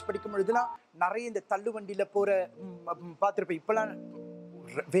ஸ்கூல் காலேஜ் படிக்கும் பொழுதுலாம் நிறைய இந்த தள்ளு வண்டியில போற பார்த்துருப்பேன். இப்பெல்லாம்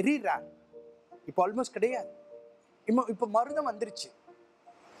வெரி ரேர், இப்போ ஆல்மோஸ்ட் கிடையாது. இப்போ மருந்தம் வந்துருச்சு.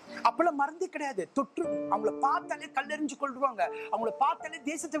 அப்பெல்லாம் மருந்தே கிடையாது. தொற்று அவங்கள பார்த்தாலே கல்லெறிஞ்சு கொள்வாங்க, அவங்கள பார்த்தாலே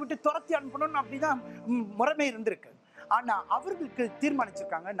தேசத்தை விட்டு துரத்தி அனுப்பணும்னு அப்படிதான் முறைமை இருந்திருக்கு. ஆனா அவர்களுக்கு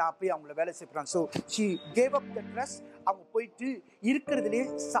தீர்மானிச்சிருக்காங்க, நான் போய் அவங்கள வேலை செய்யறேன். So she gave up the dress. அவங்க போயிட்டு இருக்கிறதுலே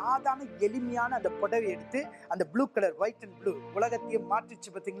சாதாரண எளிமையான அந்த புடவை எடுத்து, அந்த blue colour, white and blue, உலகத்தையே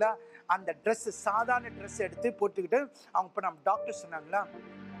மாற்றிச்சு பார்த்தீங்களா, அந்த ட்ரெஸ், சாதாரண ட்ரெஸ் எடுத்து போட்டுக்கிட்டு அவங்க. இப்போ நம்ம டாக்டர் சொன்னாங்களா,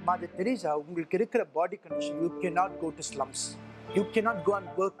 மதர் தெரேசா உங்களுக்கு இருக்கிற body condition, you cannot go to slums, you cannot go and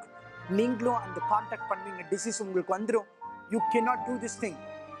work. நீங்களும் அந்த கான்டாக்ட் பண்ணுவீங்க, டிசீஸ் உங்களுக்கு வந்துடும். you cannot do this thing,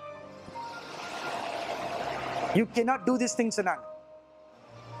 you cannot do this thing சொன்னாங்க.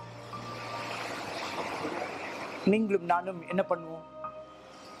 நீங்களும் நானும் என்ன பண்ணுவோம்?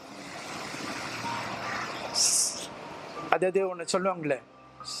 அதாவது ஒன்று சொல்லுவாங்களே,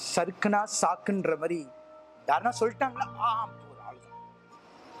 சறுக்குனா சாக்குன்ற மாதிரி யாருன்னா சொல்லிட்டாங்களா,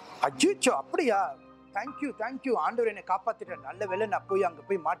 அஜிச்சோ அப்படியா, தேங்க்யூ ஆண்டவர் என்னை காப்பாத்திட்டார், நல்ல வேலை, நான் போய் அங்கே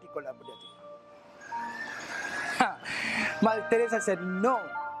போய் மாட்டிக்கொள்ள முடியாது. Mother Teresa said, no,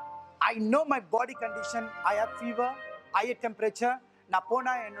 I know my body condition, I have fever, high temperature. நான்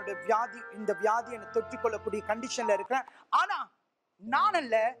போனா என்னோட வியாதி, இந்த வியாதி என்னை தொற்றிக்கொள்ளக்கூடிய கண்டிஷன்ல இருக்கிறேன். ஆனா நான்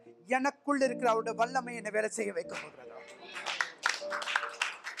அல்ல, எனக்குள்ள இருக்கிற அவரோட வல்லமை என்னை வேலை செய்ய வைக்க போகிறது.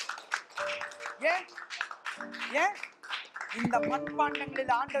 ஏன் இந்த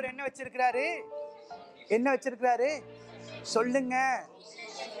மண்பாண்டங்களில் ஆண்டவர் என்ன வச்சிருக்கிறாரு? என்ன வச்சிருக்கிறாரு? சொல்லுங்க,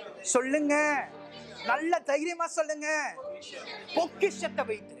 நல்ல தைரியமா சொல்லுங்க. பொக்கிஷத்தை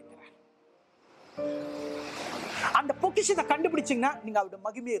வைத்திருக்கிறார். அந்த பொக்கிஷத்தை கண்டுபிடிச்சீங்கன்னா நீங்க அவருடைய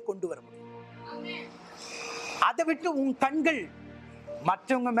மகிமையை கொண்டு வர முடியும். அதை விட்டு உன் கண்கள்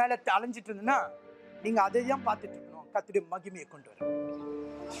மற்றவங்க மேல அலைஞ்சிட்டு இருந்ததுன்னா நீங்க அதையும் பார்த்துட்டு இருக்கணும். கர்த்தருடைய மகிமையை கொண்டு வர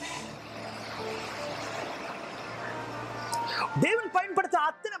தேவன் பயன்படுத்த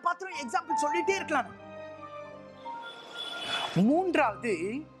அத்தனை பாத்திரம் எக்ஸாம்பிள் சொல்லிட்டே இருக்கலாம். மூன்றாவது,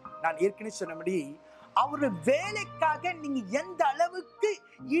 நான் ஏற்கனவே சொன்னபடி அவருடைய வேலைக்காக நீங்க எந்த அளவுக்கு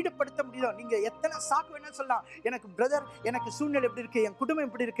ஈடுபடுத்த முடியுதோ, நீங்க எத்தனை சாக்கு வேணா சொல்லலாம். எனக்கு பிரதர், எனக்கு சூழ்நிலை எப்படி இருக்கு, என் குடும்பம்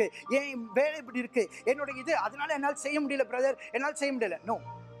எப்படி இருக்கு, என் வேலை எப்படி இருக்கு, என்னோட இது, அதனால என்னால் செய்ய முடியல பிரதர், என்னால் செய்ய முடியல. No,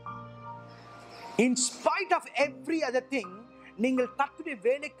 in spite of every other thing, நீங்கள் கர்த்தருடைய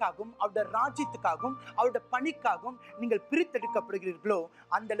வேலைக்காகவும் அவருடைய ராஜ்யத்துக்காகவும் அவருடைய பணிக்காகவும் நீங்கள் பிரித்தெடுக்கப்படுகிறீர்களோ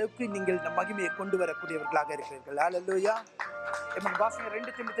அந்த அளவுக்கு நீங்கள் இந்த மகிமையை கொண்டு வரக்கூடியவர்களாக இருக்கிறீர்கள். ஹல்லேலூயா. வாசனை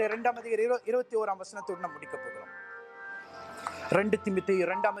 2 தீமோத்தேயு 2ஆம் அதிகாரம் 21ஆம் வசனத்தோடு நாம் முடிக்க போகிறோம். 2 தீமோத்தேயு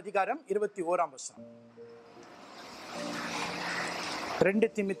 2ஆம் அதிகாரம் 21ஆம் வசனம். 2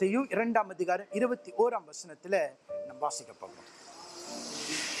 தீமோத்தேயு 2ஆம் அதிகாரம் 21ஆம் வசனத்துல நாம் வாசிக்க போகிறோம்.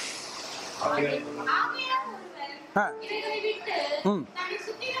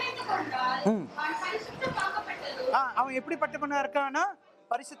 அவன் எப்படிப்பட்டவனா இருக்கானா?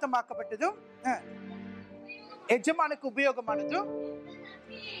 பரிசுத்தமாக்கப்பட்டதும் எஜமானுக்கு உபயோகமானதும்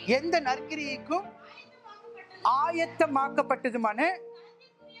எந்த நற்கிரியைக்கும் ஆயத்தமாக்கப்பட்டதுமான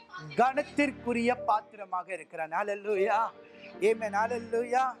கனத்திற்குரிய பாத்திரமாக இருக்கிறான். ஹல்லேலூயா. ஆமென்.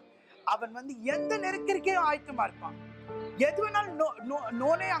 ஹல்லேலூயா. அவன் எந்த நெருக்கடிக்கும் ஆயத்தமா இருப்பான். எது வேணாலும்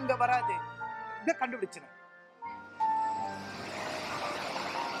நோனே அங்க வராது. இத கண்டுபிடிச்சேன்.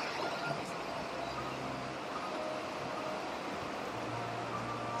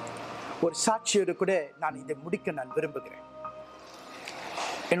 ஒரு சாட்சியோடு கூட நான் இதை முடிக்க நான் விரும்புகிறேன்.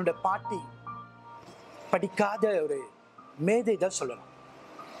 என்னோட பாட்டி படிக்காத ஒரு மேதை தான் சொல்லலாம்.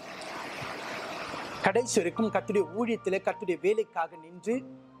 கடைசி வரைக்கும் கர்த்தருடைய ஊழியத்திலே கர்த்தருடைய வேலைக்காக நின்று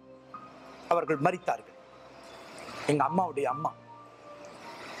அவர்கள் மரித்தார்கள். எங்க அம்மாவுடைய அம்மா.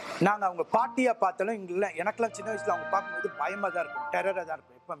 நாங்க அவங்க பாட்டியா பார்த்தாலும் எனக்கெல்லாம் சின்ன வயசுல அவங்க பார்க்கும்போது பயமா தான் இருக்கும், டெரரா தான்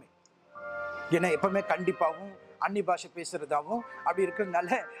இருக்கும் எப்பவுமே. ஏன்னா எப்பவுமே கண்டிப்பாகவும் அன்னி பாஷை பேசுறதாவும் அப்படி இருக்கிறதுனால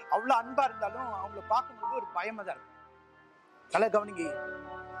அவ்வளவு அன்பா இருந்தாலும் அவங்கள பார்க்கும்போது ஒரு பயமா தான் இருக்கும். நல்லா கவனிங்க.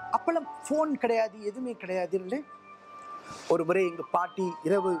 அப்பெல்லாம் போன் கிடையாது, எதுவுமே கிடையாது. இல்லை, ஒரு முறை எங்க பாட்டி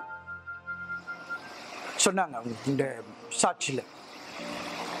இரவு சொன்னாங்க அவங்க இந்த சாட்சியில,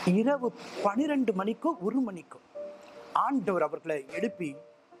 இரவு 12 மணிக்கோ 1 மணிக்கோ ஆண்டவர் அவர்களை எழுப்பி,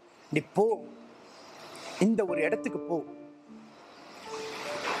 நீ போ, இந்த ஒரு இடத்துக்கு போ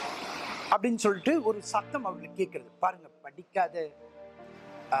அப்படின்னு சொல்லிட்டு ஒரு சத்தம் அவங்களுக்கு கேட்கறது. பாருங்க, படிக்காத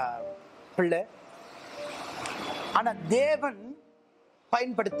பிள்ளை, ஆனா தேவன்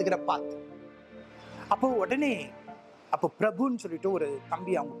பயன்படுத்துகிற பாத்திரம். அப்போ உடனே அப்போ பிரபுன்னு சொல்லிட்டு ஒரு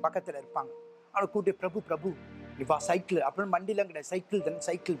தம்பி அவங்க பக்கத்துல இருப்பாங்க. அவனை கூட்டி, பிரபு நீ வா, சைக்கிள் அப்படின்னு மண்டிலாம் கிடையாது, சைக்கிள் தானே,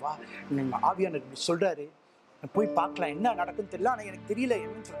 சைக்கிள் வா, ஆவியானவர் சொல்றாரு, போய் பார்க்கலாம் என்ன நடக்குன்னு தெரியல, ஆனா எனக்கு தெரியல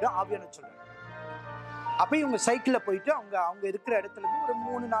என்னன்னு சொல்லிட்டு ஆவியானவர் சொல்றாரு. அப்ப இவங்க சைக்கிள்ல போயிட்டு அவங்க இருக்கிற இடத்துல இருந்து ஒரு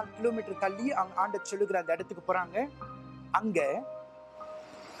 3-4 கிலோமீட்டர் தள்ளி ஆண்டவர் சொல்லுகிற அந்த இடத்துக்கு போறாங்க. அங்க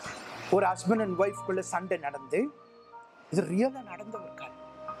ஒரு ஹஸ்பண்ட் அண்ட் ஒய்ஃப்குள்ள சண்டை நடந்து, இது ரியலா நடந்த ஒரு கால்.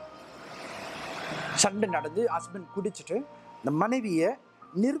 சண்டை நடந்து ஹஸ்பண்ட் குடிச்சிட்டு இந்த மனைவிய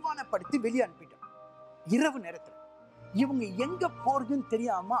நிர்வாணப்படுத்தி வெளியே அனுப்பிட்டான் இரவு நேரத்துல. இவங்க எங்க போறதுன்னு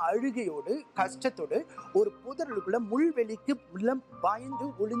தெரியாம அழுகையோடு கஷ்டத்தோடு ஒரு புதருக்குள்ள முள்வெளிக்கு பாய்ந்து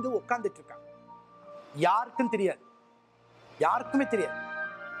ஒளிந்து உட்கார்ந்துட்டு இருக்காங்க. யாருக்கும் தெரியாது, யாருக்குமே தெரியாது.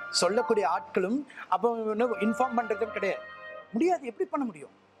 சொல்லக்கூடிய ஆட்களும் அப்ப இன்ஃபார்ம் பண்றதும் கிடையாது, முடியாது. எப்படி பண்ண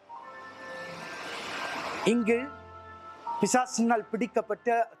முடியும்? இங்கு பிசாசினால் பிடிக்கப்பட்ட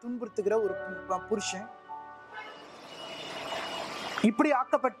துன்புறுத்துகிற ஒரு புருஷன் இப்படி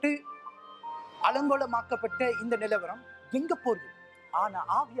ஆக்கப்பட்டு அலங்கோலமாக்கப்பட்ட இந்த நிலவரம் எங்க போறது? ஆனா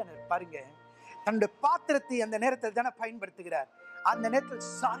ஆவியானவர் பாருங்க, தன்னுடைய பாத்திரத்தை அந்த நேரத்தில் தானே பயன்படுத்துகிறார். அந்த நேரத்தில்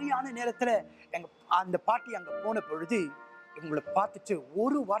சரியான நேரத்துல அந்த பாட்டி அங்க போன பொழுது இவங்களை பார்த்துட்டு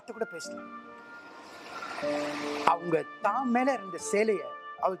ஒரு வார்த்தை கூட பேசல. அவங்க தான் மேல இருந்த சேலைய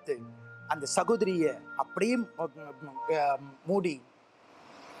அவுத்து அந்த சகோதரிய அப்படியே மூடி,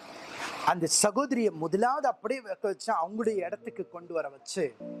 அந்த சகோதரிய முதலாவது அப்படியே வைக்க வச்சு அவங்களுடைய இடத்துக்கு கொண்டு வர வச்சு,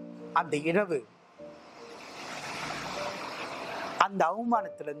 அந்த இரவு அந்த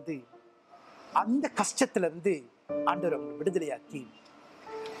அவமானத்திலிருந்து அந்த கஷ்டத்துல இருந்து ஆண்டவர் அவங்க விடுதலையாக்கி,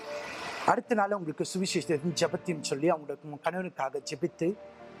 அடுத்த நாள் உங்களுக்கு சுவிசேஷத்தையும் ஜெபத்தையும் சொல்லி அவங்களோட கணவனுக்காக ஜெபித்து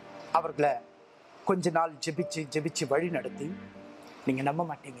அவர்களை கொஞ்ச நாள் ஜெபிச்சு வழி நடத்தி, நீங்க நம்ப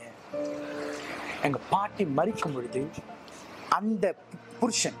மாட்டீங்க, எங்க பாட்டி மரிக்கும் பொழுது அந்த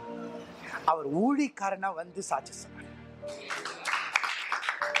புருஷன் அவர் ஊழிக்காரனா வந்து சாட்சி சொன்னார்.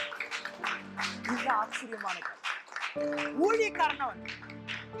 இது ஆச்சரியமான காரியம். ஊழியக்காரனா வந்து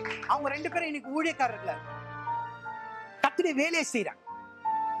அவங்க 2 பேரும் இன்னைக்கு ஊழியக்காரர்கள கர்த்தருடைய வேலையை செய்றாங்க.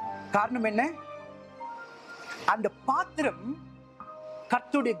 காரணம் என்ன? அந்த பாத்திரம்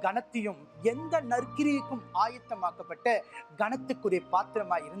கர்த்தருடைய கனத்தையும் எந்த நற்கிரியைக்கும் ஆயத்தமாக்கப்பட்ட கனத்துக்குரிய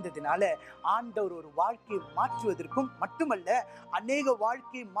பாத்திரமாய் இருந்ததுனால ஆண்டவர் ஒரு வாழ்க்கையை மாற்றுவதற்கும் மட்டுமல்ல, அநேக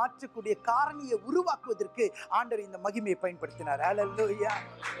வாழ்க்கையை மாற்றக்கூடிய காரணியை உருவாக்குவதற்கு ஆண்டவர் இந்த மகிமையை பயன்படுத்தினார். ஹல்லேலூயா,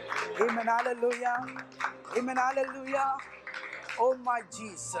 ஆமென், ஹல்லேலூயா, ஆமென், ஹல்லேலூயா. Oh my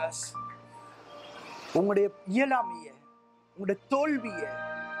Jesus. உங்களுடைய இயலாமையை, உங்களுடைய தோல்வியை,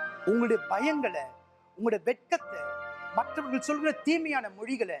 உங்களுடைய பயங்களை, உங்களுடைய வெட்கத்தை, மற்றவர்கள் சொல்கிற தீமையான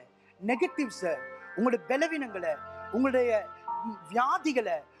மொழிகளை, நெகட்டிவ்ஸை, உங்களுடைய பலவீனங்களை, உங்களுடைய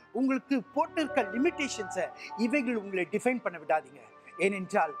வியாதிகளை, உங்களுக்கு போட்டிருக்க லிமிட்டேஷன்ஸை, இவைகள் உங்களை டிஃபைன் பண்ண விடாதீங்க.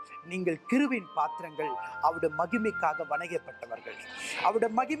 ஏனென்றால் நீங்கள் கிருபையின் பாத்திரங்கள், அவருடைய மகிமைக்காக வணங்கப்பட்டவர்கள்.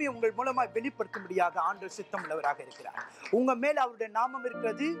 அவருடைய மகிமையை உங்கள் மூலமாக வெளிப்படுத்தும்படியாக ஆண்டவர் சித்தம் உள்ளவராக இருக்கிறார். உங்க மேல அவருடைய நாமம்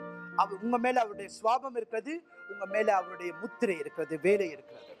இருக்கிறது, உங்க மேல அவருடைய சுவாபம் இருக்கிறது, உங்க மேல அவருடைய முத்திரை இருக்கிறது, வேலை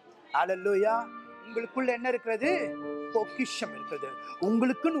இருக்கிறது. ஹல்லேலூயா. உங்களுக்குள்ள என்ன இருக்கிறது? பொக்கிஷம் இருக்குது.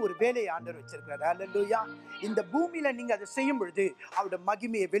 உங்களுக்குன்னு ஒரு வேலையை ஆண்டவர் வச்சிருக்கிறார். ஹல்லேலூயா. இந்த பூமியில நீங்க அதை செய்யும் பொழுது அவருடைய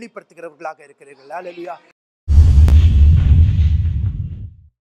மகிமையை வெளிப்படுத்துகிறவர்களாக இருக்கிறீர்கள். ஹல்லேலூயா.